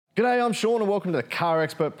G'day, I'm Sean and welcome to the Car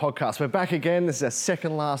Expert Podcast. We're back again. This is our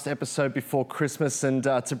second last episode before Christmas, and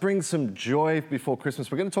to bring some joy before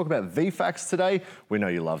Christmas, we're going to talk about VFACTS today. We know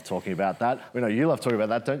you love talking about that. We know you love talking about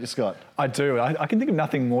that, don't you, Scott? I do. I can think of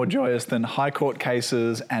nothing more joyous than high court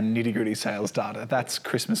cases and nitty-gritty sales data. That's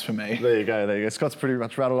Christmas for me. There you go. Scott's pretty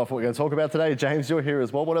much rattled off what we're going to talk about today. James, you're here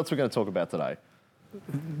as well. What else are we going to talk about today?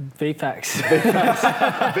 VFACTS.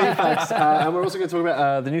 VFACTS. And we're also going to talk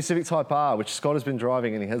about the new Civic Type R, which Scott has been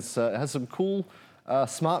driving, and he has some cool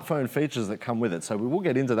smartphone features that come with it. So we will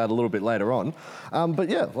get into that a little bit later on. But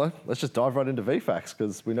yeah, let's just dive right into VFACTS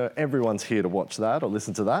because we know everyone's here to watch that or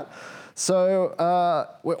listen to that. So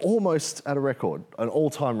we're almost at a record, an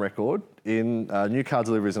all-time record in new car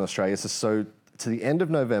deliveries in Australia. So to the end of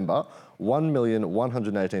November,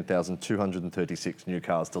 1,118,236 new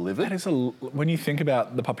cars delivered. That is when you think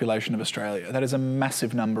about the population of Australia, that is a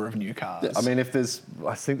massive number of new cars. I mean, I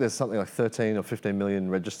think there's something like 13 or 15 million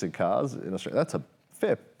registered cars in Australia. That's a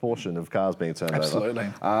fair portion of cars being turned over. Absolutely.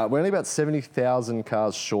 We're only about 70,000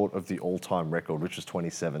 cars short of the all-time record, which is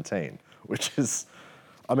 2017, which is,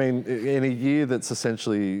 I mean, in a year that's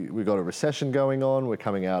essentially, we've got a recession going on, we're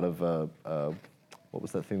coming out of what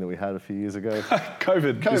was that thing that we had a few years ago?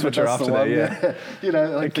 COVID is what you're after there, yeah. You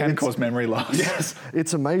know, it can cause memory loss. Yes,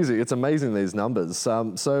 it's amazing. It's amazing, these numbers.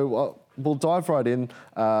 So we'll dive right in.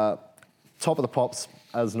 Top of the pops,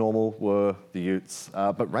 as normal, were the Utes.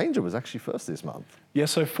 But Ranger was actually first this month. Yeah,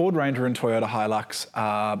 so Ford Ranger and Toyota Hilux,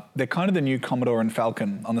 they're kind of the new Commodore and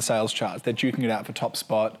Falcon on the sales charts. They're duking it out for top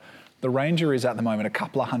spot. The Ranger is at the moment a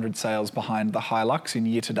couple of hundred sales behind the Hilux in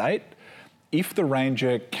year to date. If the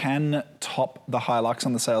Ranger can top the Hilux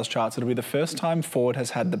on the sales charts, it'll be the first time Ford has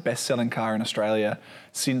had the best-selling car in Australia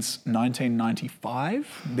since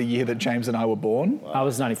 1995, the year that James and I were born. Wow. I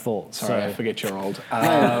was 94. Sorry, I forget you're old.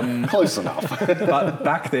 Close enough. But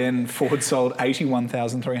back then, Ford sold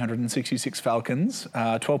 81,366 Falcons,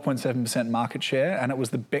 12.7% market share, and it was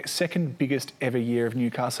the second biggest ever year of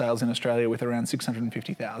new car sales in Australia with around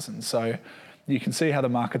 650,000. So you can see how the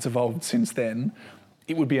market's evolved since then.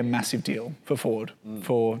 It would be a massive deal for Ford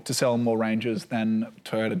to sell more Rangers than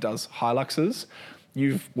Toyota does Hiluxes.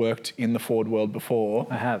 You've worked in the Ford world before.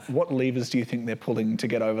 I have. What levers do you think they're pulling to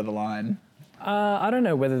get over the line? I don't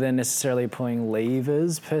know whether they're necessarily pulling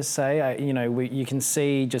levers per se. You can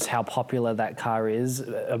see just how popular that car is.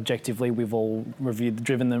 Objectively, we've all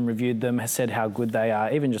driven them, said how good they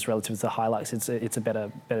are. Even just relative to the Hilux, it's a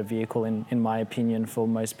better vehicle in my opinion for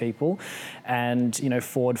most people. And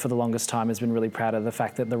Ford for the longest time has been really proud of the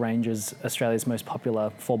fact that the Ranger's Australia's most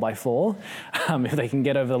popular 4x4. If they can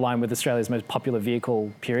get over the line with Australia's most popular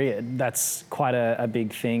vehicle, period, that's quite a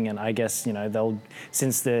big thing. And I guess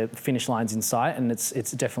since the finish line's in sight, and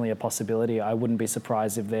it's definitely a possibility. I wouldn't be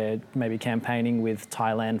surprised if they're maybe campaigning with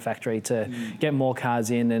Thailand factory to get more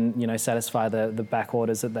cars in and satisfy the back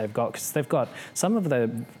orders that they've got, because they've got some of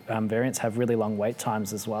the variants have really long wait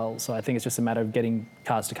times as well. So I think it's just a matter of getting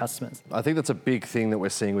cars to customers. I think that's a big thing that we're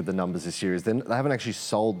seeing with the numbers this year is they haven't actually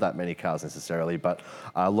sold that many cars necessarily, but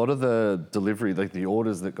a lot of the delivery, like the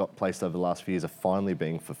orders that got placed over the last few years are finally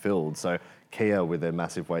being fulfilled. So Kia with their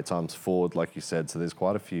massive wait times, Ford, like you said, so there's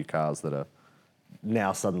quite a few cars that are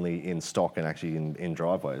now suddenly in stock and actually in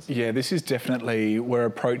driveways. Yeah, this is definitely, we're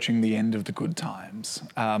approaching the end of the good times.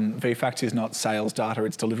 VFACTS is not sales data,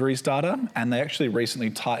 it's deliveries data, and they actually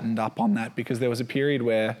recently tightened up on that because there was a period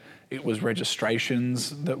where it was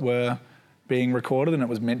registrations that were being recorded and it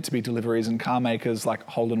was meant to be deliveries, and car makers like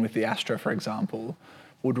Holden with the Astra, for example,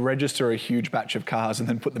 would register a huge batch of cars and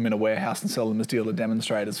then put them in a warehouse and sell them as dealer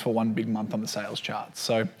demonstrators for one big month on the sales charts.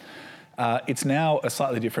 So it's now a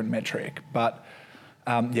slightly different metric, but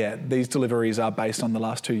these deliveries are based on the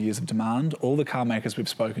last 2 years of demand. All the car makers we've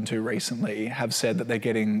spoken to recently have said that they're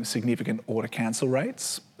getting significant order cancel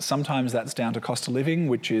rates. Sometimes that's down to cost of living,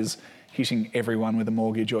 which is hitting everyone with a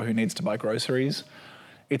mortgage or who needs to buy groceries.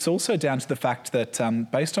 It's also down to the fact that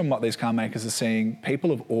based on what these car makers are seeing, people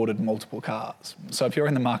have ordered multiple cars. So if you're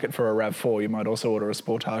in the market for a RAV4, you might also order a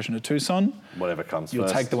Sportage and a Tucson. Whatever comes You'll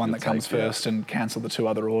first. take the one that comes first and cancel the two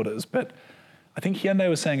other orders. But I think Hyundai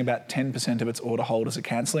was saying about 10% of its order holders are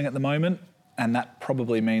cancelling at the moment, and that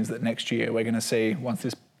probably means that next year we're going to see, once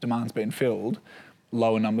this demand's been filled,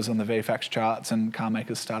 lower numbers on the VFACTS charts and car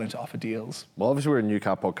makers starting to offer deals. Well, obviously we're a new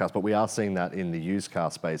car podcast, but we are seeing that in the used car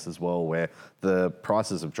space as well, where the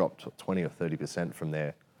prices have dropped 20 or 30% from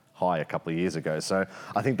their high a couple of years ago. So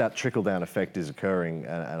I think that trickle-down effect is occurring,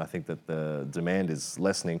 and I think that the demand is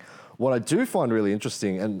lessening. What I do find really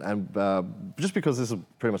interesting, and just because this is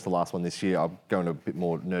pretty much the last one this year, I'll go into a bit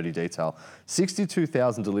more nerdy detail.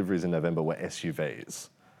 62,000 deliveries in November were SUVs.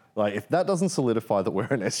 Like, if that doesn't solidify that we're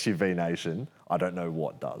an SUV nation, I don't know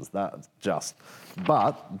what does. But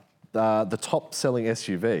the top-selling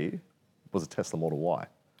SUV was a Tesla Model Y.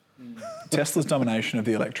 Tesla's domination of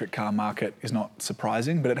the electric car market is not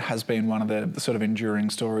surprising, but it has been one of the sort of enduring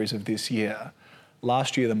stories of this year.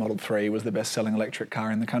 Last year, the Model 3 was the best-selling electric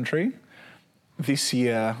car in the country. This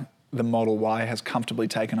year, the Model Y has comfortably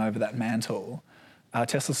taken over that mantle.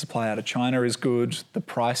 Tesla's supply out of China is good. The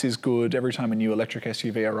price is good. Every time a new electric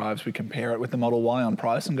SUV arrives, we compare it with the Model Y on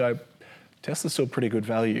price and go, Tesla's still pretty good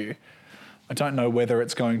value. I don't know whether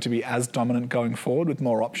it's going to be as dominant going forward with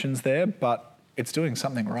more options there, but it's doing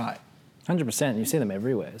something right. 100%. You see them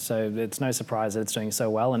everywhere. So it's no surprise that it's doing so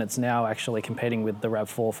well, and it's now actually competing with the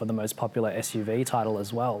RAV4 for the most popular SUV title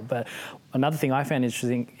as well. But another thing I found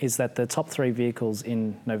interesting is that the top 3 vehicles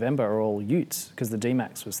in November are all utes, because the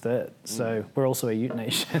D-Max was third. So we're also a ute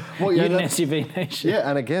nation. Well, yeah, ute and SUV nation. Yeah,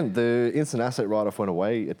 and again, the instant asset write-off went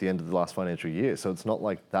away at the end of the last financial year, so it's not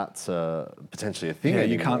like that's potentially a thing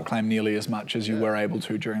anymore. You can't claim nearly as much as you were able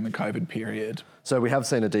to during the COVID period. So we have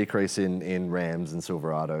seen a decrease in Rams and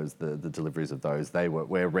Silverados, the deliveries of those.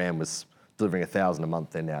 Where Ram was delivering 1,000 a month,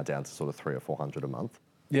 they're now down to sort of 300 or 400 a month.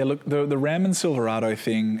 Yeah, look, the Ram and Silverado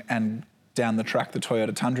thing, and down the track the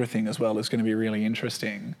Toyota Tundra thing as well, is going to be really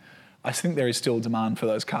interesting. I think there is still demand for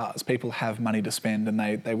those cars. People have money to spend, and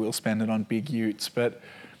they will spend it on big utes. But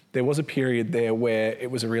there was a period there where it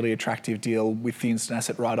was a really attractive deal with the instant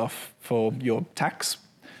asset write-off for your tax.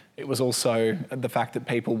 It was also the fact that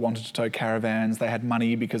people wanted to tow caravans. They had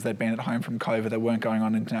money because they'd been at home from COVID. They weren't going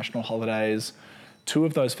on international holidays. 2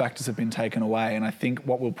 of those factors have been taken away. And I think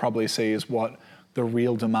what we'll probably see is what the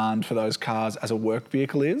real demand for those cars as a work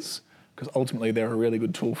vehicle is, because ultimately they're a really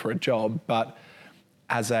good tool for a job. But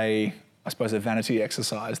as a vanity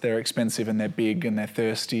exercise, they're expensive and they're big and they're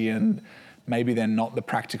thirsty, and maybe they're not the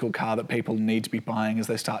practical car that people need to be buying as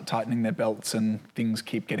they start tightening their belts and things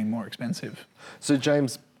keep getting more expensive. So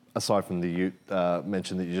James, aside from the ute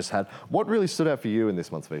mention that you just had, what really stood out for you in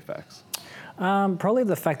this month's VFACTS? Probably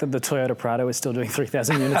the fact that the Toyota Prado is still doing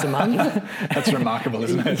 3,000 units a month. That's remarkable,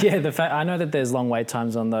 isn't it? Yeah, I know that there's long wait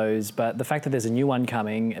times on those, but the fact that there's a new one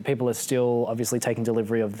coming, people are still obviously taking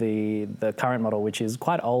delivery of the current model, which is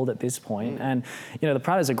quite old at this point. And, the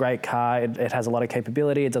Prado's a great car. It has a lot of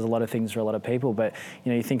capability. It does a lot of things for a lot of people. But,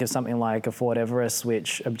 you think of something like a Ford Everest,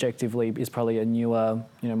 which objectively is probably a newer,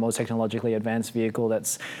 more technologically advanced vehicle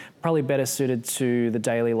that's probably better suited to the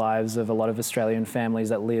daily lives of a lot of Australian families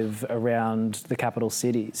that live around the capital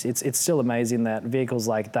cities. It's still amazing that vehicles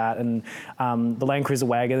like that and the Land Cruiser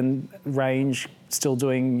wagon range still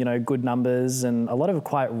doing good numbers, and a lot of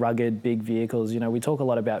quite rugged big vehicles. We talk a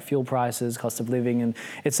lot about fuel prices, cost of living, and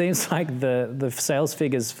it seems like the sales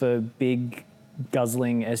figures for big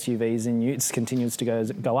guzzling SUVs and utes continues to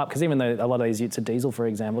go up, because even though a lot of these utes are diesel, for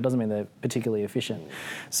example, doesn't mean they're particularly efficient.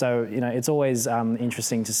 So it's always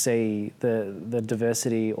interesting to see the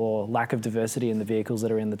diversity or lack of diversity in the vehicles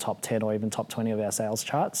that are in the top 10 or even top 20 of our sales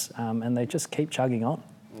charts, and they just keep chugging on.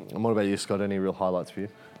 And what about you, Scott? Any real highlights for you?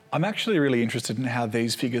 I'm actually really interested in how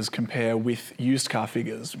these figures compare with used car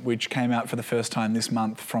figures, which came out for the first time this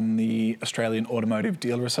month from the Australian Automotive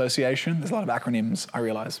Dealer Association. There's a lot of acronyms, I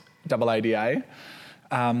realise. AADA.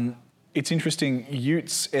 It's interesting,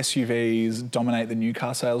 utes, SUVs dominate the new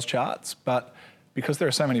car sales charts, but because there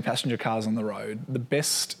are so many passenger cars on the road, the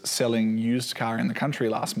best-selling used car in the country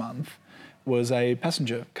last month was a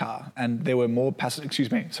passenger car, and there were more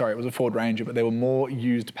it was a Ford Ranger, but there were more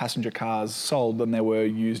used passenger cars sold than there were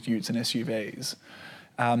used utes and SUVs.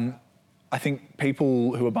 I think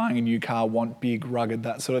people who are buying a new car want big, rugged,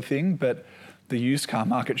 that sort of thing, but the used car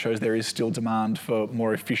market shows there is still demand for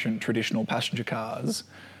more efficient, traditional passenger cars,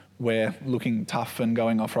 where looking tough and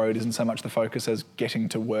going off-road isn't so much the focus as getting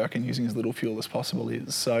to work and using as little fuel as possible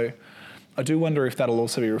is. So I do wonder if that'll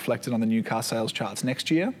also be reflected on the new car sales charts next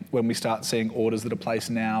year, when we start seeing orders that are placed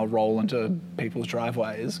now roll into people's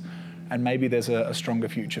driveways, and maybe there's a stronger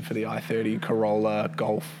future for the i30, Corolla,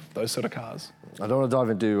 Golf, those sort of cars. I don't want to dive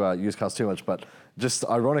into used cars too much, but just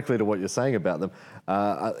ironically to what you're saying about them,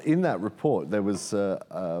 in that report there was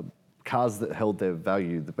cars that held their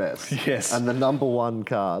value the best. Yes. And the number one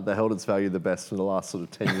car that held its value the best in the last sort of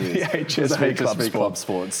 10 years was the HSV Club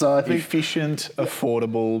Sport. So I think efficient,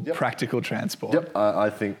 affordable, practical transport. Yep, I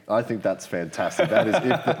think that's fantastic.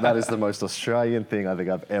 That is the most Australian thing I think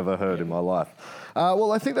I've ever heard in my life.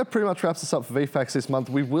 Well, I think that pretty much wraps us up for VFACTS this month.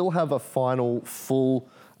 We will have a final full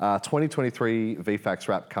 2023 VFACTS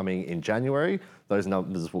wrap coming in January. Those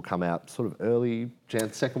numbers will come out sort of early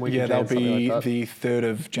second week of Jan. Yeah, they'll be like the 3rd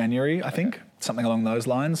of January, I think. something along those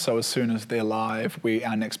lines. So as soon as they're live,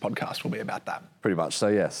 our next podcast will be about that. Pretty much. So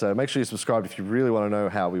yeah, so make sure you subscribe if you really want to know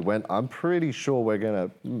how we went. I'm pretty sure we're going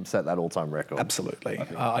to set that all-time record. Absolutely.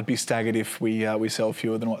 I'd be staggered if we sell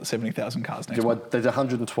fewer than 70,000 cars next month. There's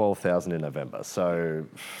 112,000 in November, so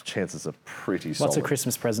chances are pretty solid. Lots of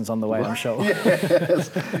Christmas presents on the way, I'm sure. Yes.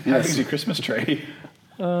 How big's your Christmas tree?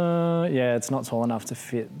 Yeah, it's not tall enough to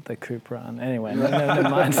fit the coupe run. Anyway, never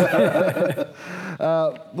mind.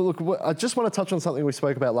 But look, I just want to touch on something we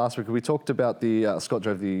spoke about last week. We talked about Scott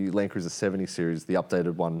drove the Land Cruiser 70 series, the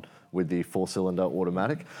updated one with the 4-cylinder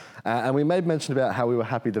automatic. And we made mention about how we were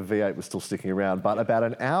happy the V8 was still sticking around. But about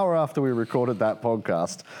an hour after we recorded that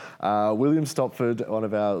podcast, William Stopford, one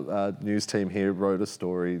of our news team here, wrote a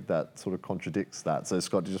story that sort of contradicts that. So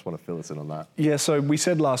Scott, do you just want to fill us in on that? Yeah, so we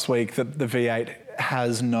said last week that the V8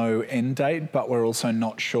 has no end date, but we're also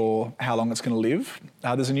not sure how long it's going to live.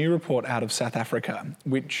 There's a new report out of South Africa,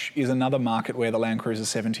 which is another market where the Land Cruiser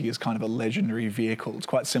 70 is kind of a legendary vehicle. It's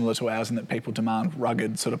quite similar to ours in that people demand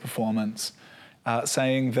rugged sort of performance,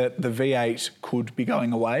 saying that the V8 could be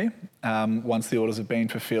going away. Once the orders have been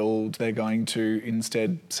fulfilled, they're going to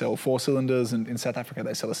instead sell 4-cylinders, and in South Africa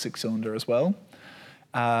they sell a 6-cylinder as well.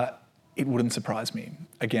 It wouldn't surprise me.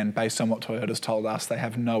 Again, based on what Toyota's told us, they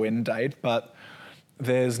have no end date, but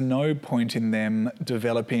there's no point in them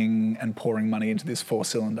developing and pouring money into this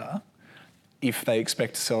 4-cylinder if they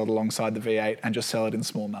expect to sell it alongside the V8 and just sell it in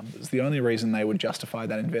small numbers. The only reason they would justify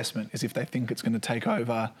that investment is if they think it's going to take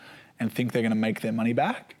over and think they're going to make their money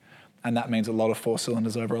back, and that means a lot of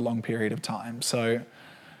 4-cylinders over a long period of time. So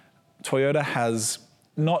Toyota has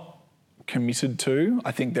not committed to,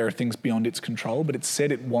 I think there are things beyond its control, but it's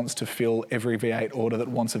said it wants to fill every V8 order that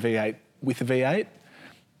wants a V8 with a V8,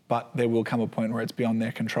 but there will come a point where it's beyond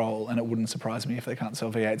their control, and it wouldn't surprise me if they can't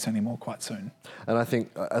sell V8s anymore quite soon. And I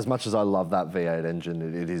think as much as I love that V8 engine,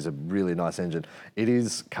 it is a really nice engine. It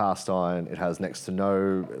is cast iron. It has next to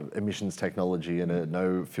no emissions technology in it,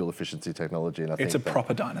 no fuel efficiency technology. And I think it's a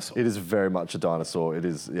proper dinosaur. It is very much a dinosaur. It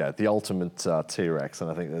is, the ultimate T-Rex,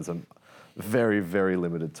 and I think there's a very, very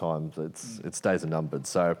limited time. Its days are numbered.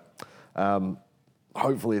 So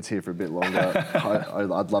hopefully it's here for a bit longer.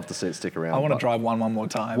 I'd love to see it stick around. I want to drive one more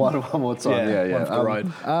time. One more time, yeah. One for the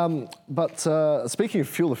road. But speaking of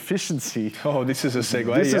fuel efficiency... Oh, this is a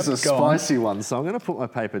segue. This is a spicy one. So I'm going to put my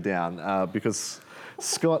paper down because,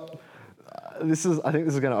 Scott, I think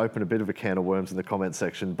this is going to open a bit of a can of worms in the comment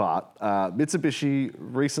section, but Mitsubishi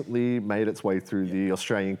recently made its way through the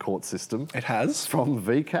Australian court system. It has. From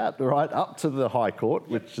VCAT right up to the High Court,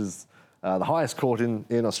 which is the highest court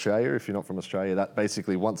in Australia. If you're not from Australia, that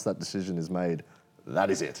basically, once that decision is made,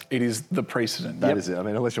 that is it. It is the precedent. That is it. I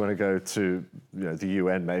mean, unless you want to go to the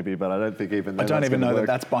UN maybe, but I don't think even then I don't even know that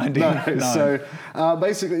that's binding. No. So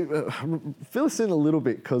basically, fill us in a little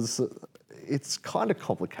bit because it's kind of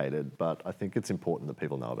complicated, but I think it's important that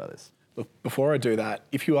people know about this. Look, before I do that,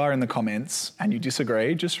 if you are in the comments and you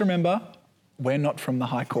disagree, just remember, we're not from the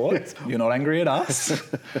High Court. Yes. You're not angry at us.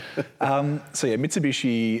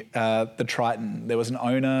 Mitsubishi, the Triton, there was an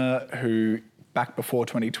owner who, back before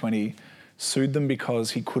 2020, sued them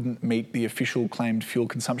because he couldn't meet the official claimed fuel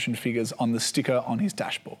consumption figures on the sticker on his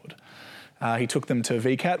dashboard. He took them to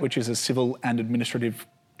VCAT, which is a civil and administrative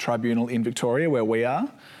tribunal in Victoria, where we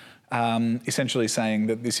are, essentially saying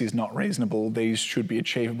that this is not reasonable, these should be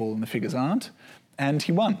achievable and the figures aren't. And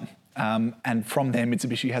he won. And from there,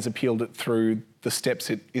 Mitsubishi has appealed it through the steps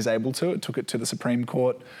it is able to. It took it to the Supreme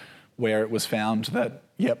Court, where it was found that,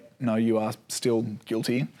 no, you are still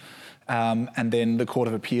guilty. And then the Court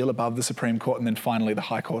of Appeal above the Supreme Court, and then finally the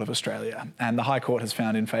High Court of Australia. And the High Court has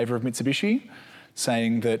found in favour of Mitsubishi,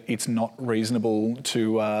 saying that it's not reasonable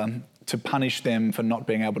to punish them for not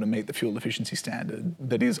being able to meet the fuel efficiency standard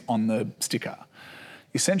that is on the sticker.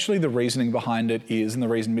 Essentially, the reasoning behind it is, and the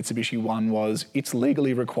reason Mitsubishi won was, it's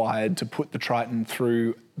legally required to put the Triton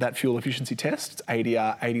through that fuel efficiency test. It's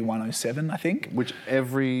ADR 8107, I think. Which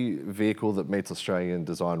every vehicle that meets Australian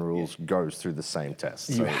design rules goes through the same test.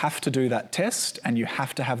 You have to do that test, and you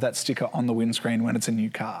have to have that sticker on the windscreen when it's a new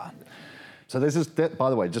car. So this is, by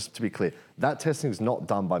the way, just to be clear, that testing is not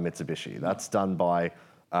done by Mitsubishi. That's done by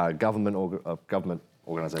government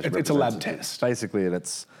organisation. It's a lab test. Basically,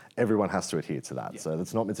 and everyone has to adhere to that. Yeah. So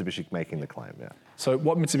it's not Mitsubishi making the claim, So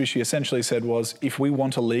what Mitsubishi essentially said was, if we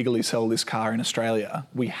want to legally sell this car in Australia,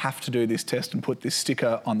 we have to do this test and put this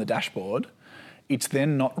sticker on the dashboard. It's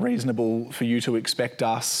then not reasonable for you to expect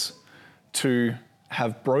us to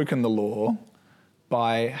have broken the law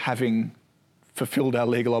by having fulfilled our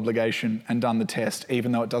legal obligation and done the test,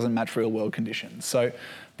 even though it doesn't match real world conditions. So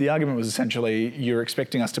the argument was essentially, you're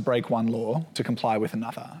expecting us to break one law to comply with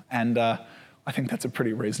another. And I think that's a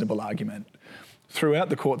pretty reasonable argument. Throughout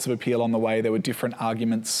the courts of appeal on the way, there were different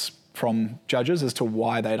arguments from judges as to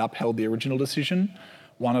why they'd upheld the original decision.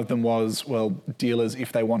 One of them was, well, dealers,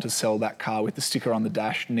 if they want to sell that car with the sticker on the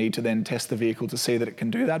dash, need to then test the vehicle to see that it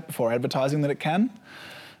can do that before advertising that it can.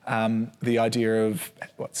 The idea of,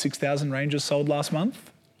 6,000 Rangers sold last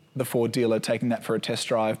month? The Ford dealer taking that for a test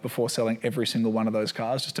drive before selling every single one of those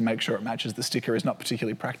cars just to make sure it matches the sticker is not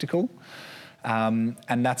particularly practical. And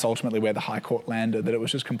that's ultimately where the High Court landed, that it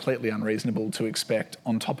was just completely unreasonable to expect,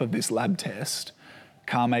 on top of this lab test,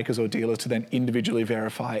 car makers or dealers to then individually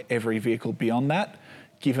verify every vehicle beyond that,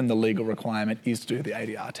 given the legal requirement is to do the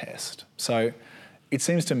ADR test. So it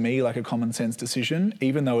seems to me like a common sense decision,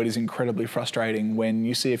 even though it is incredibly frustrating when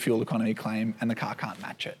you see a fuel economy claim and the car can't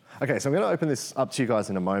match it. Okay, so I'm going to open this up to you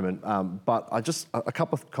guys in a moment, but a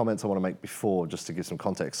couple of comments I want to make before, just to give some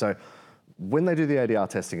context. So when they do the ADR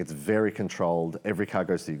testing, it's very controlled. Every car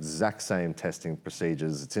goes through the exact same testing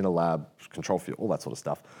procedures. It's in a lab, control fuel, all that sort of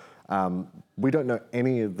stuff. We don't know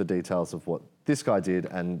any of the details of what this guy did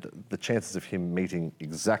and the chances of him meeting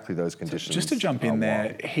exactly those conditions. Just to jump in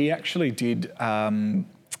there, he actually did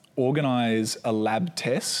organise a lab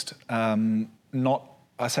test, a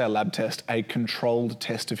controlled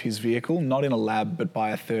test of his vehicle, not in a lab but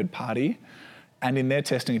by a third party. And in their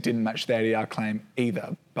testing, it didn't match the ADR claim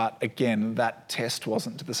either. But again, that test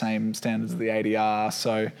wasn't to the same standards as the ADR.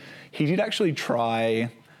 So he did actually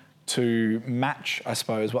try to match, I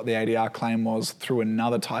suppose, what the ADR claim was through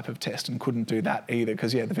another type of test and couldn't do that either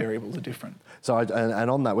because, the variables are different. So, and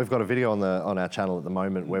on that, we've got a video on our channel at the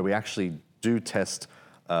moment where we actually do test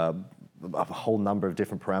a whole number of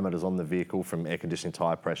different parameters on the vehicle, from air conditioning,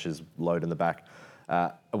 tyre pressures, load in the back.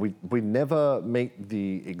 We never meet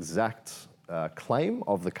the exact claim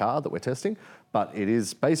of the car that we're testing, but it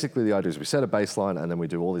is basically the idea is we set a baseline and then we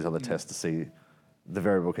do all these other tests to see the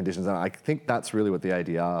variable conditions. And I think that's really what the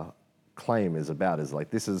ADR claim is about, is like,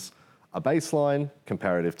 this is a baseline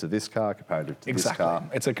comparative to this car, comparative to this car.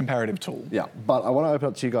 Exactly. It's a comparative tool. Yeah, but I want to open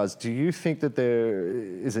up to you guys. Do you think that there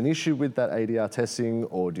is an issue with that ADR testing,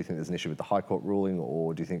 or do you think there's an issue with the High Court ruling,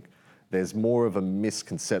 or do you think there's more of a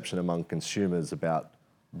misconception among consumers about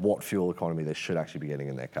what fuel economy they should actually be getting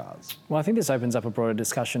in their cars? Well, I think this opens up a broader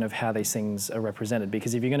discussion of how these things are represented,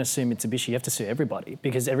 because if you're going to sue Mitsubishi, you have to sue everybody,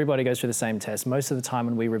 because everybody goes through the same test. Most of the time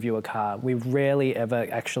when we review a car, we rarely ever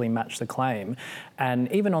actually match the claim. And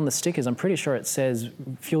even on the stickers, I'm pretty sure it says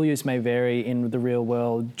fuel use may vary in the real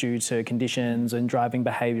world due to conditions and driving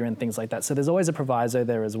behaviour and things like that. So there's always a proviso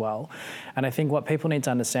there as well. And I think what people need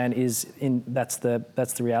to understand is, that's the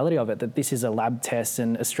reality of it, that this is a lab test,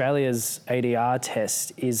 and Australia's ADR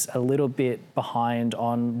test is a little bit behind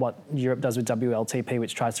on what Europe does with WLTP,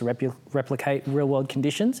 which tries to replicate real-world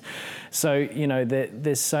conditions. So,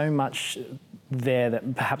 there's so much there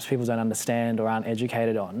that perhaps people don't understand or aren't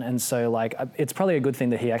educated on. And so, it's probably a good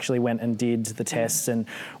thing that he actually went and did the tests and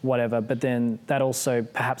whatever, but then that also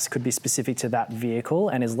perhaps could be specific to that vehicle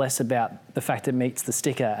and is less about the fact it meets the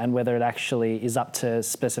sticker and whether it actually is up to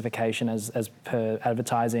specification as per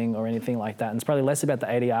advertising or anything like that. And it's probably less about the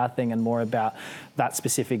ADR thing and more about that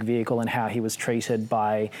specific vehicle and how he was treated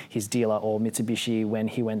by his dealer or Mitsubishi when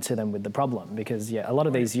he went to them with the problem. Because, a lot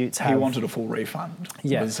of these utes have... He wanted a full refund,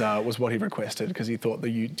 was what he requested, because he thought the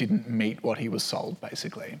ute didn't meet what he was sold,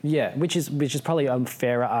 basically. Yeah, which is probably a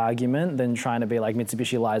fairer argument than trying to be like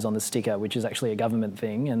Mitsubishi lies on the sticker, which is actually a government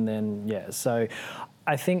thing. And then, so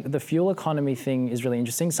I think the fuel economy thing is really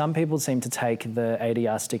interesting. Some people seem to take the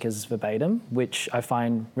ADR stickers verbatim, which I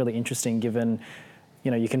find really interesting, given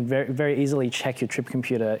you can very, very easily check your trip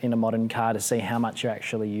computer in a modern car to see how much you're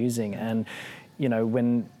actually using. And,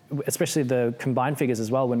 especially the combined figures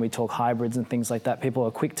as well, when we talk hybrids and things like that, people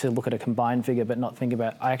are quick to look at a combined figure but not think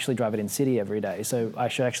about, I actually drive it in city every day, so I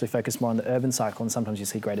should actually focus more on the urban cycle, and sometimes you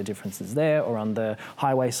see greater differences there, or on the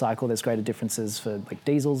highway cycle there's greater differences for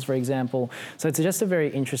diesels, for example. So it's just a very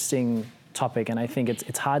interesting topic, and I think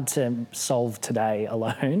it's hard to solve today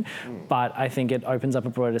alone, but I think it opens up a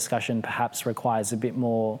broader discussion, perhaps requires a bit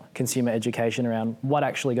more consumer education around what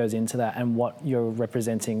actually goes into that and what you're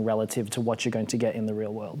representing relative to what you're going to get in the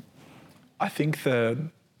real world. I think the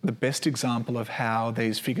best example of how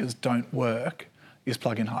these figures don't work is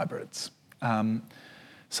plug-in hybrids.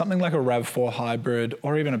 Something like a RAV4 hybrid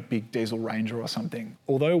or even a big diesel Ranger or something,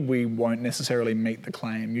 although we won't necessarily meet the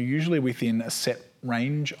claim, you're usually within a set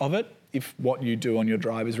range of it if what you do on your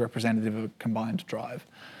drive is representative of a combined drive.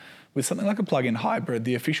 With something like a plug-in hybrid,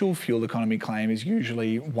 the official fuel economy claim is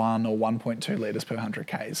usually 1 or 1.2 litres per 100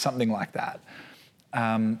 Ks, something like that.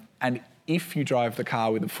 And if you drive the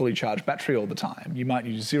car with a fully charged battery all the time, you might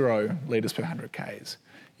use 0 litres per 100 Ks.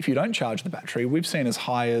 if you don't charge the battery, we've seen as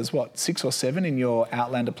high as, 6 or 7 in your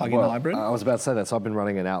Outlander plug-in hybrid? I was about to say that. So I've been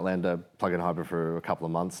running an Outlander plug-in hybrid for a couple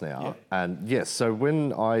of months now. Yeah. And yes, so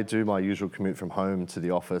when I do my usual commute from home to the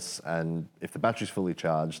office, and if the battery's fully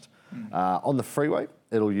charged, on the freeway,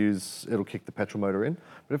 it'll kick the petrol motor in.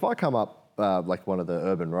 But if I come up like one of the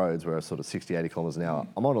urban roads where it's sort of 60, 80 kilometres an hour,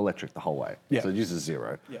 I'm on electric the whole way. Yeah. So it uses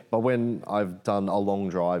 0. Yeah. But when I've done a long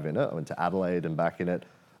drive in it, I went to Adelaide and back in it,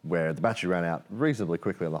 where the battery ran out reasonably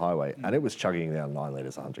quickly on the highway, and it was chugging down 9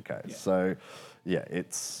 litres, 100k. Yeah. So, yeah,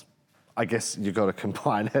 I guess you've got to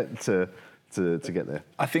combine it to get there.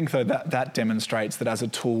 I think, though, that demonstrates that as a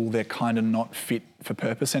tool, they're kind of not fit for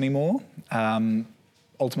purpose anymore.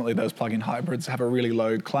 Ultimately, those plug-in hybrids have a really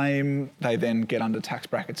low claim. They then get under tax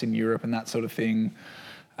brackets in Europe and that sort of thing.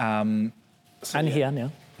 Here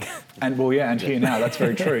now. And here now, that's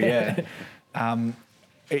very true, yeah.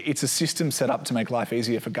 It's a system set up to make life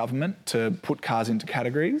easier for government to put cars into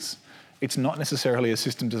categories. It's not necessarily a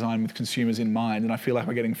system designed with consumers in mind, and I feel like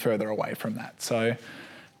we're getting further away from that. So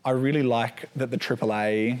I really like that the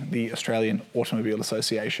AAA, the Australian Automobile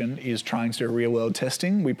Association, is trying to do real-world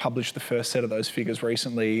testing. We published the first set of those figures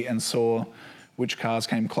recently and saw which cars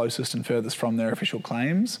came closest and furthest from their official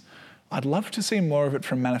claims. I'd love to see more of it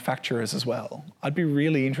from manufacturers as well. I'd be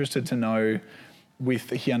really interested to know, with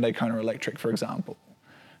the Hyundai Kona Electric, for example,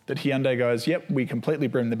 that Hyundai goes, yep, we completely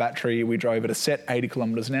brimmed the battery, we drove at a set 80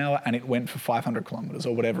 kilometres an hour and it went for 500 kilometres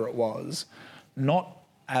or whatever it was. Not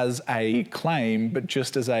as a claim, but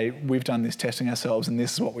just as we've done this testing ourselves and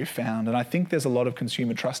this is what we've found. And I think there's a lot of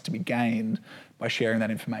consumer trust to be gained by sharing that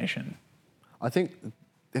information. I think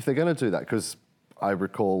if they're going to do that, because I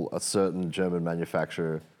recall a certain German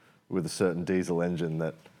manufacturer with a certain diesel engine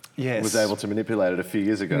that was able to manipulate it a few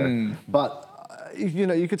years ago. But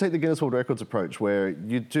you could take the Guinness World Records approach where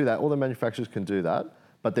you do that, all the manufacturers can do that,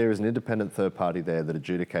 but there is an independent third party there that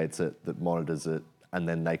adjudicates it, that monitors it, and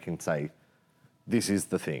then they can say, this is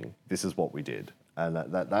the thing, this is what we did. And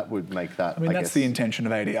that would make that, I guess, the intention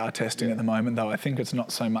of ADR testing at the moment, though. I think it's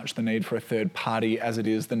not so much the need for a third party as it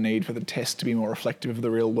is the need for the test to be more reflective of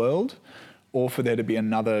the real world, or for there to be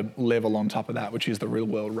another level on top of that, which is the real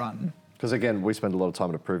world run. Because again, we spend a lot of time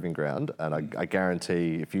on a proving ground, and I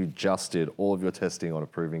guarantee if you just did all of your testing on a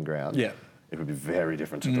proving ground, it would be very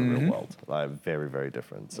different to the real world. Very, very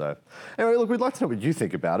different. So anyway, look, we'd like to know what you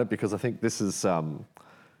think about it, because I think this is,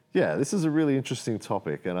 this is a really interesting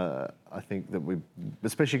topic, and I think that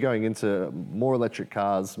especially going into more electric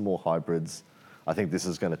cars, more hybrids, I think this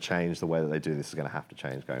is going to change the way that they do this. Is going to have to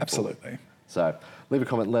change going forward. Absolutely. So leave a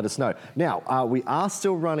comment and let us know. Now, we are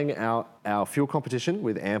still running our fuel competition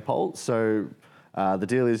with Ampol. So the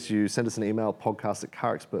deal is you send us an email,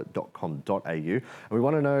 podcast@carexpert.com.au, and we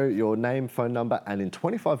want to know your name, phone number, and in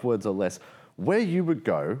 25 words or less, where you would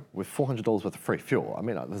go with $400 worth of free fuel. I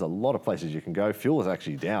mean, there's a lot of places you can go. Fuel is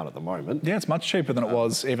actually down at the moment. Yeah, it's much cheaper than it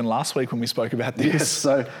was even last week when we spoke about this. Yes,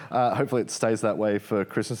 so hopefully it stays that way for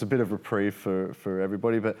Christmas. A bit of reprieve for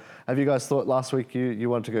everybody. But have you guys thought last week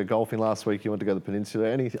you wanted to go golfing last week, you wanted to go to the Peninsula?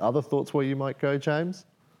 Any other thoughts where you might go, James?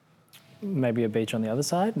 Maybe a beach on the other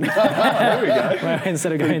side. There we go. Where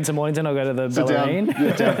instead of going to Mornington, I'll go to the Bellarine.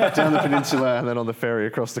 Down the peninsula and then on the ferry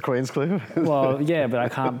across the Queenscliff. Well, yeah, but I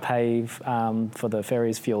can't pay for the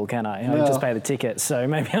ferry's fuel, can I? I just pay the ticket. So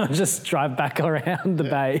maybe I'll just drive back around the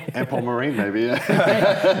bay. Ampol Marine, maybe,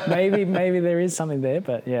 yeah. maybe there is something there,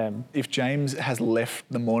 but yeah. If James has left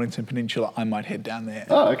the Mornington Peninsula, I might head down there.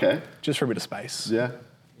 Oh, okay. Just for a bit of space. Yeah.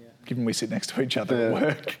 Given we sit next to each other at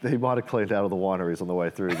work. He might have cleaned out all the wineries on the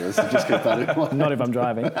way through this. So just keep that in mind. Not if I'm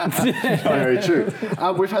driving. Very true.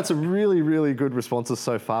 We've had some really, really good responses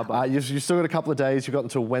so far. But you've still got a couple of days. You've got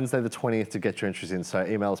until Wednesday the 20th to get your entries in. So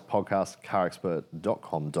email us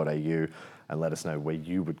podcast@carexpert.com.au and let us know where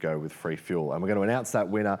you would go with free fuel. And we're going to announce that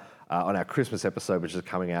winner on our Christmas episode, which is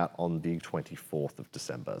coming out on the 24th of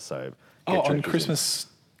December. So on Christmas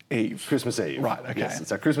Eve. Christmas Eve. Right, okay. Yes,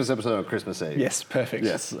 it's our Christmas episode on Christmas Eve. Yes, perfect.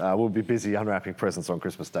 Yes, we'll be busy unwrapping presents on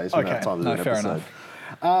Christmas Day, so we don't have time to do an fair episode. enough.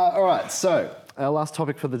 All right, so our last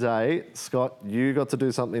topic for the day. Scott, you got to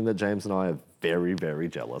do something that James and I are very, very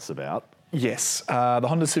jealous about. Yes, the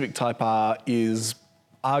Honda Civic Type R is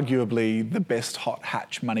arguably the best hot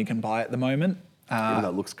hatch money can buy at the moment. Even though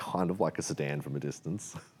it looks kind of like a sedan from a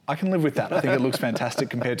distance. I can live with that. I think it looks fantastic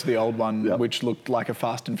compared to the old one, which looked like a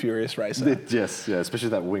Fast and Furious racer. Yes, yeah, especially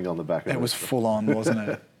that wing on the back. It was full on, wasn't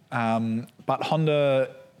it? But Honda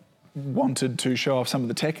wanted to show off some of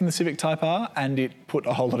the tech in the Civic Type R, and it put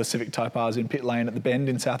a whole lot of Civic Type Rs in pit lane at the Bend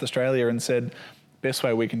in South Australia and said, best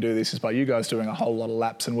way we can do this is by you guys doing a whole lot of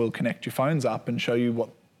laps, and we'll connect your phones up and show you what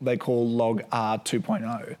they call Log R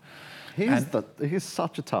 2.0. He's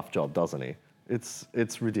such a tough job, doesn't he?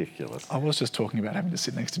 It's ridiculous. I was just talking about having to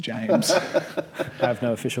sit next to James. I have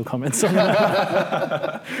no official comments on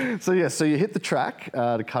that. So you hit the track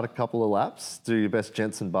to cut a couple of laps, do your best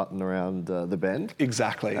Jensen button around the bend.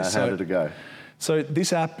 Exactly. How did it go? So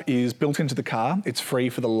this app is built into the car. It's free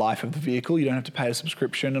for the life of the vehicle. You don't have to pay a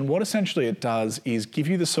subscription. And what essentially it does is give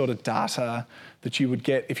you the sort of data that you would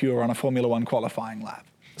get if you were on a Formula One qualifying lap.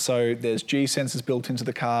 So there's G sensors built into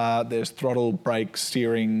the car, there's throttle, brake,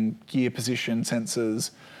 steering, gear position sensors,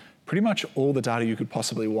 pretty much all the data you could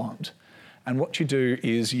possibly want. And what you do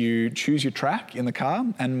is you choose your track in the car,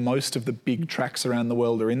 and most of the big tracks around the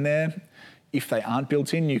world are in there. If they aren't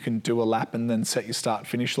built in, you can do a lap and then set your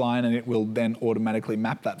start-finish line, and it will then automatically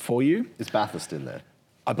map that for you. Is Bathurst in there?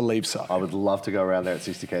 I believe so. I would love to go around there at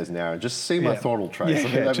 60 k's an hour and just see my throttle trace. I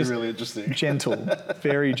think that'd be really interesting. Gentle,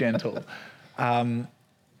 very gentle.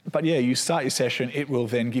 But yeah, you start your session, it will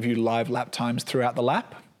then give you live lap times throughout the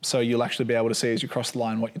lap. So you'll actually be able to see as you cross the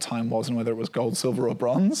line what your time was and whether it was gold, silver or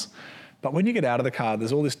bronze. But when you get out of the car,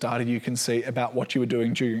 there's all this data you can see about what you were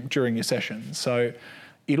doing during your session. So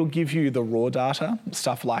it'll give you the raw data,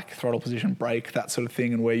 stuff like throttle position, brake, that sort of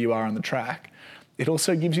thing, and where you are on the track. It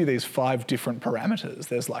also gives you these 5 different parameters.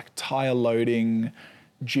 There's like tyre loading,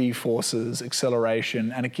 G-forces,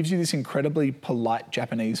 acceleration, and it gives you this incredibly polite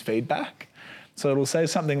Japanese feedback. So it'll say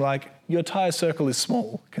something like, your tyre circle is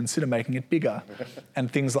small, consider making it bigger, and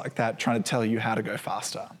things like that, trying to tell you how to go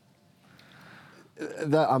faster.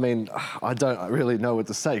 I don't really know what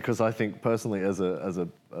to say, because I think personally, as a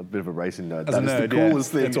bit of a racing nerd, that is the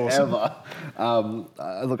coolest thing ever.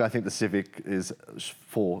 Look, I think the Civic is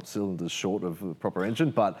 4 cylinders short of a proper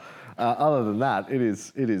engine, but other than that, it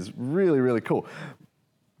is really, really cool.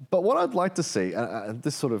 But what I'd like to see, and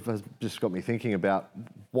this sort of has just got me thinking about,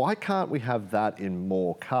 why can't we have that in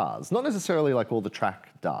more cars? Not necessarily like all the track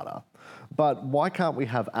data, but why can't we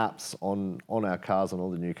have apps on our cars, on all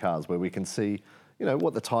the new cars, where we can see,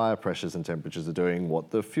 what the tyre pressures and temperatures are doing, what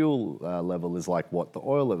the fuel level is like, what the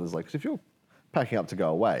oil level is like. Because if you're packing up to go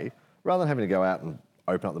away, rather than having to go out and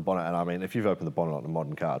open up the bonnet, and if you've opened the bonnet on a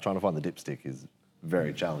modern car, trying to find the dipstick is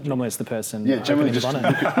very challenging. Normally it's the person. Yeah, generally just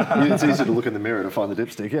it's easy to look in the mirror to find the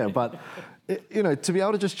dipstick. Yeah, but to be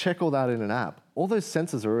able to just check all that in an app, all those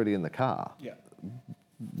sensors are already in the car. Yeah.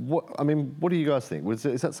 What do you guys think?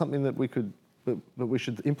 Is that something that we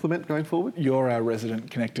should implement going forward? You're our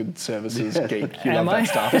resident connected services geek. You Am love I?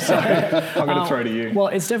 that stuff, so I'm going to throw to you. Well,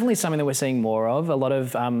 it's definitely something that we're seeing more of. A lot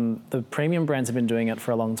of the premium brands have been doing it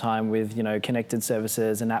for a long time with, connected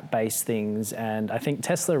services and app-based things. And I think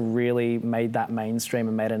Tesla really made that mainstream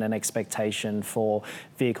and made it an expectation for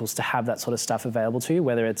vehicles to have that sort of stuff available to you,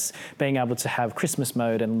 whether it's being able to have Christmas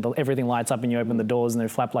mode and everything lights up and you open the doors and they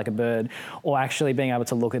flap like a bird, or actually being able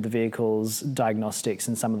to look at the vehicle's diagnostics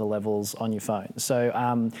and some of the levels on your phone. So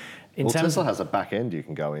Tesla has a back end you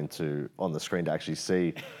can go into on the screen to actually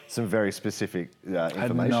see some very specific information. I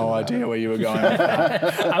had no idea where you were going with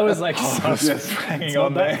that. I was like, hanging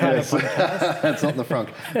on there. It's not in the front.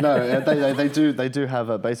 No, they do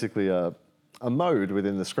have basically a mode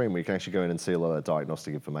within the screen where you can actually go in and see a lot of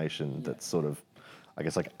diagnostic information that's sort of, I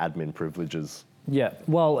guess, like admin privileges. Yeah,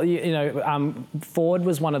 well, Ford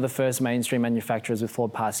was one of the first mainstream manufacturers with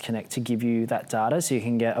Ford Pass Connect to give you that data, so you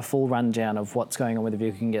can get a full rundown of what's going on with the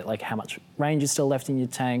vehicle. You can get like how much range is still left in your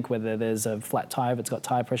tank, whether there's a flat tyre, if it's got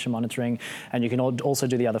tyre pressure monitoring, and you can also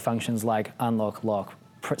do the other functions like unlock, lock,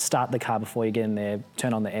 start the car before you get in there,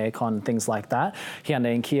 turn on the aircon, things like that.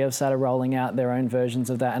 Hyundai and Kia have started rolling out their own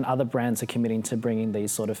versions of that, and other brands are committing to bringing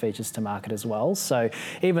these sort of features to market as well. So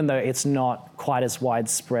even though it's not quite as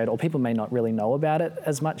widespread, or people may not really know about it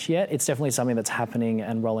as much yet, it's definitely something that's happening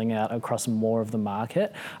and rolling out across more of the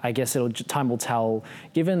market. I guess time will tell.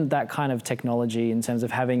 Given that kind of technology, in terms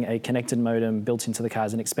of having a connected modem built into the car,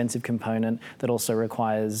 is an expensive component that also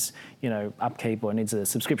requires, upkeep, or needs a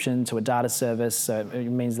subscription to a data service. So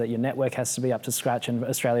it means that your network has to be up to scratch, and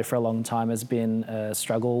Australia for a long time has been a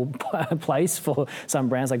struggle place for some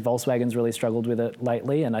brands. Like Volkswagen's really struggled with it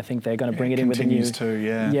lately, and I think they're going to bring it in with the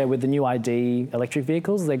new with the new ID electric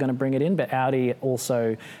vehicles. They're going to bring it in, but Audi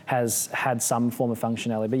also has had some form of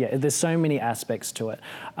functionality. But yeah, there's so many aspects to it.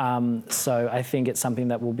 So I think it's something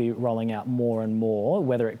that will be rolling out more and more.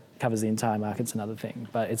 Whether it covers the entire market's another thing,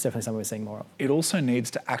 but it's definitely something we're seeing more of. It also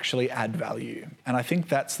needs to actually add value. And I think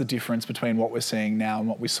that's the difference between what we're seeing now and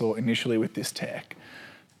what we saw initially with this tech.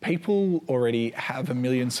 People already have a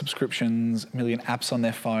million subscriptions, a million apps on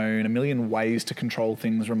their phone, a million ways to control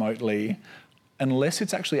things remotely. Unless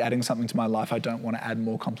it's actually adding something to my life, I don't want to add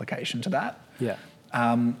more complication to that. Yeah.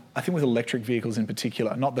 I think with electric vehicles in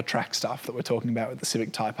particular, not the track stuff that we're talking about with the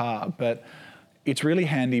Civic Type R, but it's really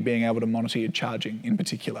handy being able to monitor your charging in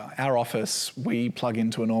particular. Our office, we plug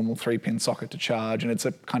into a normal 3-pin socket to charge, and it's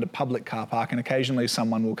a kind of public car park, and occasionally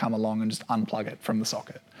someone will come along and just unplug it from the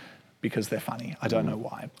socket because they're funny. I don't know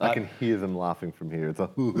why. I can hear them laughing from here. It's like,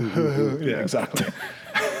 yeah, exactly.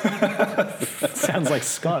 Sounds like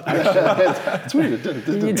Scott. it's weird.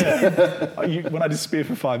 When I disappear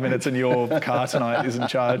for 5 minutes and your car tonight isn't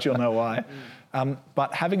charged, you'll know why.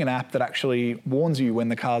 But having an app that actually warns you when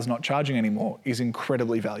the car's not charging anymore is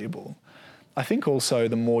incredibly valuable. I think also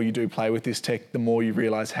the more you do play with this tech, the more you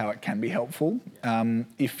realise how it can be helpful.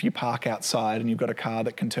 If you park outside and you've got a car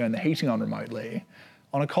that can turn the heating on remotely,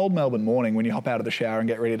 on a cold Melbourne morning when you hop out of the shower and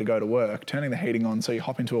get ready to go to work, turning the heating on so you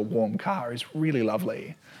hop into a warm car is really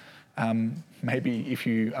lovely. Maybe if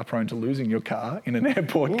you are prone to losing your car in an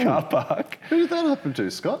airport car park. Who did that happen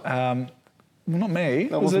to, Scott? Well, not me.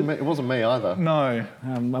 It wasn't me either. No.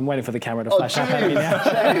 I'm waiting for the camera to flash up at me now.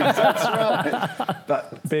 James, that's right.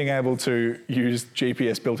 But being able to use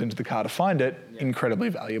GPS built into the car to find it, incredibly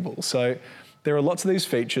valuable. So there are lots of these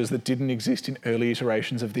features that didn't exist in early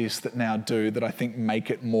iterations of this that now do, that I think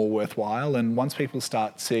make it more worthwhile. And once people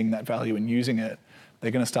start seeing that value and using it, they're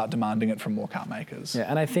going to start demanding it from more car makers. Yeah,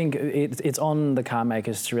 and I think it's on the car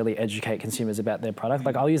makers to really educate consumers about their product.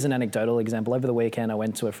 Like, I'll use an anecdotal example. Over the weekend, I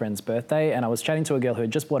went to a friend's birthday and I was chatting to a girl who had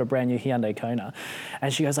just bought a brand new Hyundai Kona.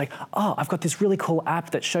 And she goes like, oh, I've got this really cool app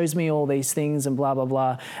that shows me all these things and blah, blah,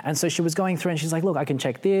 blah. And so she was going through and she's like, look, I can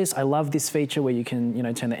check this. I love this feature where you can,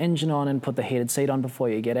 turn the engine on and put the heated seat on before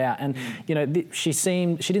you get out. And, she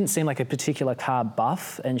didn't seem like a particular car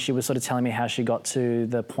buff. And she was sort of telling me how she got to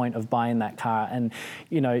the point of buying that car. And,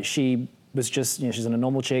 she was just, she's a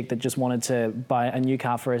normal chick that just wanted to buy a new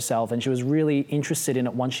car for herself, and she was really interested in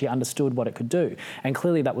it once she understood what it could do. And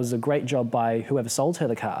clearly that was a great job by whoever sold her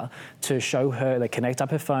the car to show her, they connect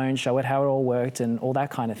up her phone, show it how it all worked and all that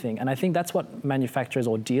kind of thing. And I think that's what manufacturers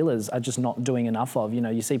or dealers are just not doing enough of.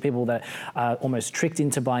 You see people that are almost tricked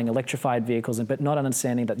into buying electrified vehicles but not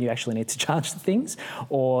understanding that you actually need to charge the things,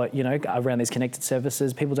 or, around these connected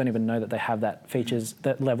services, people don't even know that they have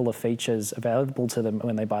that level of features available to them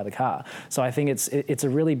when they buy the car. So I think it's a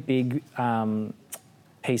really big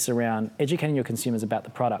piece around educating your consumers about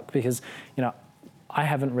the product, because, I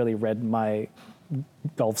haven't really read my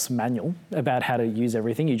Golf's manual about how to use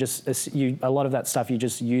everything. A lot of that stuff, you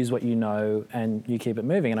just use what you know and you keep it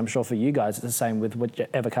moving. And I'm sure for you guys, it's the same with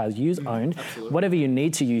whichever cars you own. Absolutely. Whatever you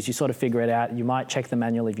need to use, you sort of figure it out. You might check the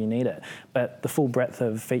manual if you need it, but the full breadth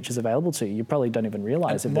of features available to you, you probably don't even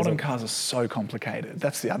realise. Modern cars are so complicated.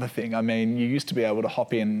 That's the other thing. I mean, you used to be able to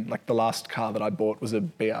hop in, like the last car that I bought was a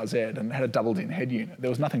BRZ and it had a doubled-in head unit. There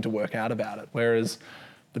was nothing to work out about it, whereas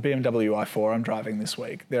the BMW i4 I'm driving this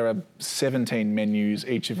week, there are 17 menus,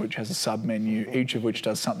 each of which has a sub-menu, each of which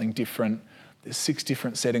does something different. There's 6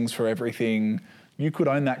 different settings for everything. You could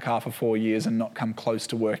own that car for 4 years and not come close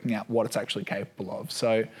to working out what it's actually capable of.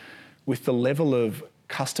 So with the level of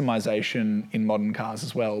customization in modern cars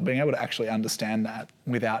as well, being able to actually understand that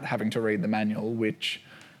without having to read the manual, which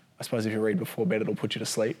I suppose if you read before bed, it'll put you to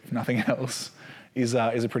sleep, if nothing else, is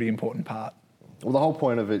a pretty important part. Well, the whole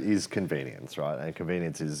point of it is convenience, right? And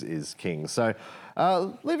convenience is king. So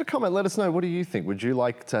leave a comment, let us know, what do you think? Would you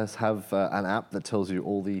like to have an app that tells you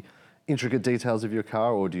all the intricate details of your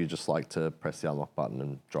car, or do you just like to press the unlock button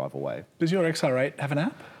and drive away? Does your XR8 have an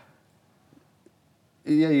app?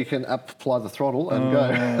 Yeah, you can apply the throttle and go.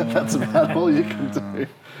 That's about all you can do.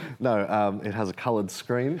 No, it has a coloured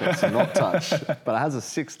screen that's not touch, but it has a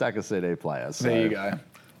 6-stack of CD player. So there you go.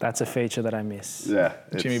 That's a feature that I miss. Yeah.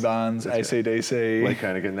 Jimmy Barnes, AC/DC. Lee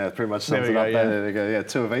Koenigan there pretty much sums it up. There you go. Yeah,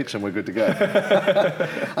 2 of each and we're good to go.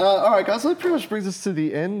 All right, guys, so that pretty much brings us to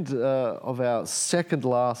the end of our second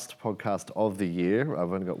last podcast of the year.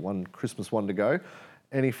 I've only got one Christmas one to go.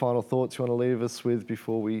 Any final thoughts you want to leave us with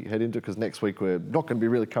before we head into it? Because next week we're not going to be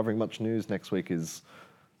really covering much news. Next week is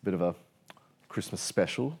a bit of a Christmas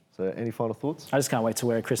special. So any final thoughts? I just can't wait to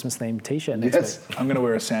wear a Christmas-themed T-shirt next week. I'm going to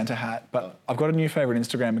wear a Santa hat, but I've got a new favourite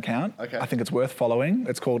Instagram account. Okay. I think it's worth following.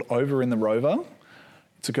 It's called Over in the Rover.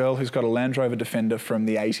 It's a girl who's got a Land Rover Defender from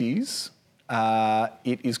the 80s.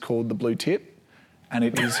 It is called the Blue Tip, and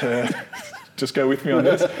it is her... just go with me on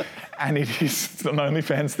this. And it is it's an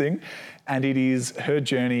OnlyFans thing. And it is her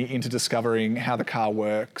journey into discovering how the car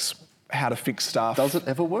works, how to fix stuff. Does it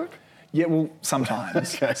ever work? Yeah, well,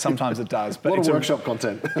 sometimes. Okay. Sometimes it does. But it's workshop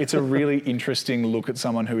content. It's a really interesting look at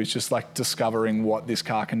someone who is just like discovering what this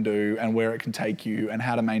car can do and where it can take you and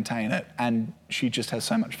how to maintain it. And she just has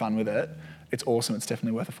so much fun with it. It's awesome. It's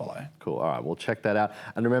definitely worth a follow. Cool. All right, we'll check that out.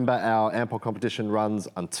 And remember, our Ampol competition runs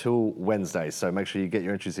until Wednesday. So make sure you get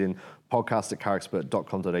your entries in,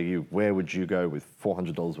 podcast@carexpert.com.au. Where would you go with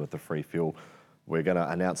 $400 worth of free fuel We're going to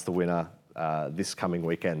announce the winner this coming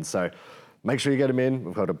weekend. So make sure you get them in.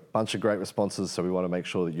 We've got a bunch of great responses, so we want to make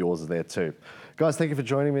sure that yours is there too. Guys, thank you for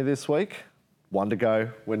joining me this week. One to go.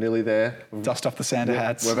 We're nearly there. Dust off the Santa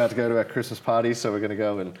hats. We're about to go to our Christmas party, so we're going to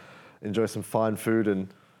go and enjoy some fine food and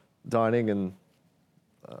dining and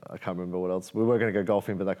I can't remember what else. We were going to go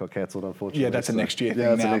golfing, but that got cancelled, unfortunately. Yeah, that's a next year thing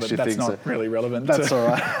that's now, a next year but that's thing, not really relevant. That's all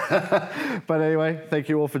right. But anyway, thank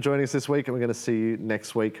you all for joining us this week, and we're going to see you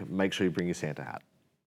next week. Make sure you bring your Santa hat.